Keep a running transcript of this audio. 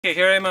Okay,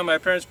 here I am on my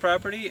parents'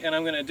 property and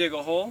I'm going to dig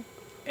a hole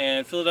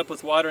and fill it up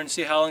with water and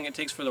see how long it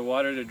takes for the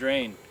water to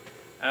drain.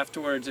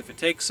 Afterwards, if it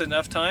takes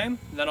enough time,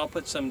 then I'll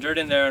put some dirt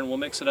in there and we'll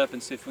mix it up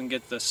and see if we can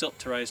get the silt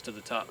to rise to the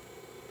top.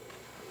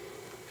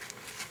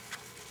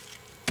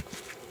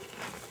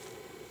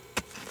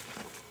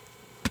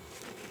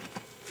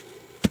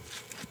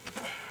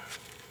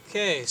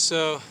 Okay,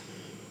 so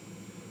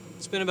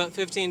it's been about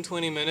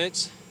 15-20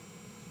 minutes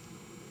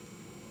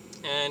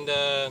and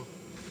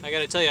I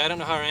gotta tell you, I don't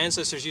know how our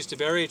ancestors used to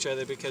bury each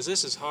other because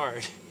this is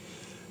hard.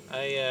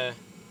 I've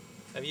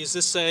used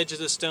this edge of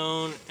the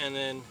stone and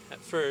then at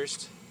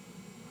first.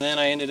 Then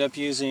I ended up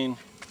using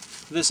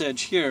this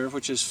edge here,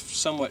 which is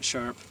somewhat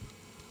sharp,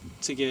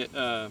 to get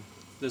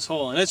this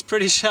hole, and it's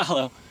pretty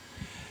shallow.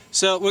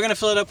 So we're gonna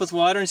fill it up with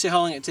water and see how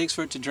long it takes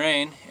for it to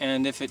drain,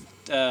 and if it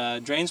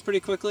drains pretty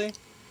quickly,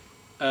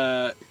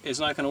 it's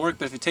not gonna work,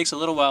 but if it takes a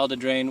little while to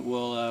drain,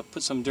 we'll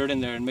put some dirt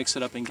in there and mix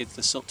it up and get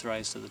the silt to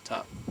rise to the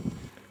top.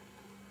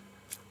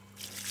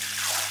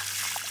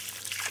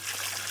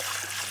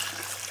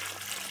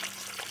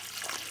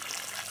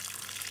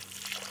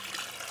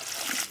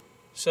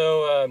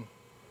 So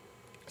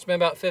it's been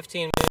about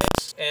 15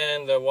 minutes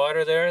and the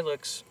water there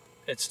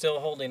it's still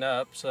holding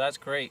up, so that's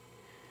great.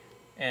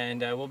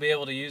 And we'll be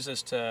able to use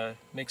this to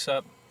mix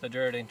up the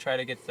dirt and try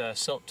to get the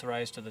silt to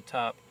rise to the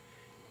top.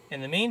 In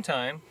the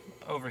meantime,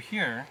 over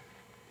here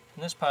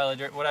in this pile of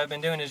dirt, what I've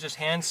been doing is just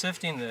hand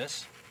sifting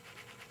this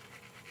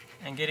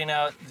and getting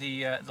out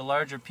the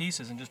larger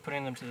pieces and just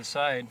putting them to the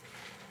side.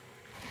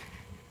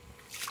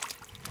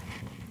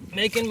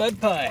 Making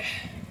mud pie.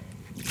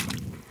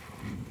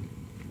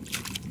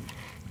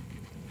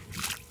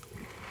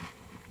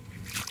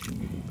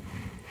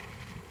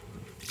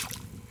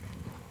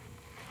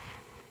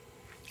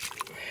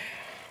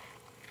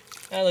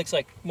 That looks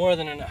like more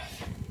than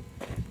enough.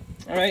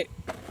 Alright,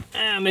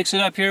 mix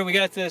it up here. We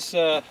got this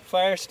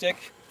fire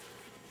stick.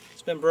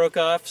 It's been broke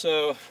off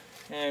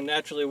and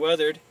naturally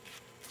weathered,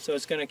 so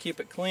it's going to keep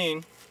it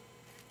clean.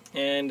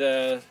 And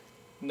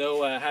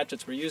no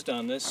hatchets were used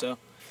on this, so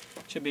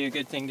it should be a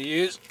good thing to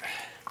use.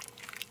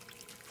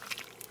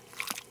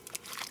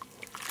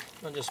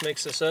 I'll just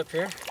mix this up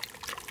here.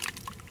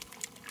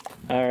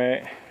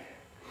 Alright,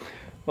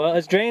 well,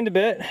 it's drained a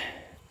bit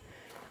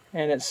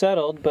and it's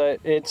settled,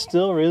 but it's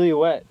still really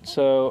wet,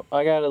 so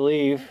I gotta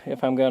leave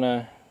if I'm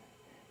gonna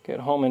get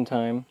home in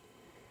time.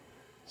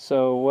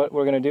 So what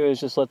we're gonna do is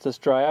just let this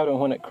dry out, and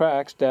when it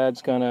cracks,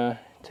 Dad's gonna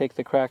take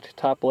the cracked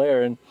top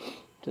layer and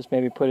just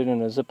maybe put it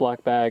in a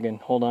Ziploc bag and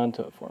hold on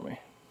to it for me.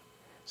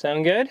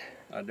 Sound good?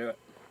 I'll do it.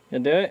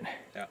 You'll do it?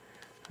 Yeah.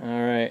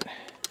 Alright.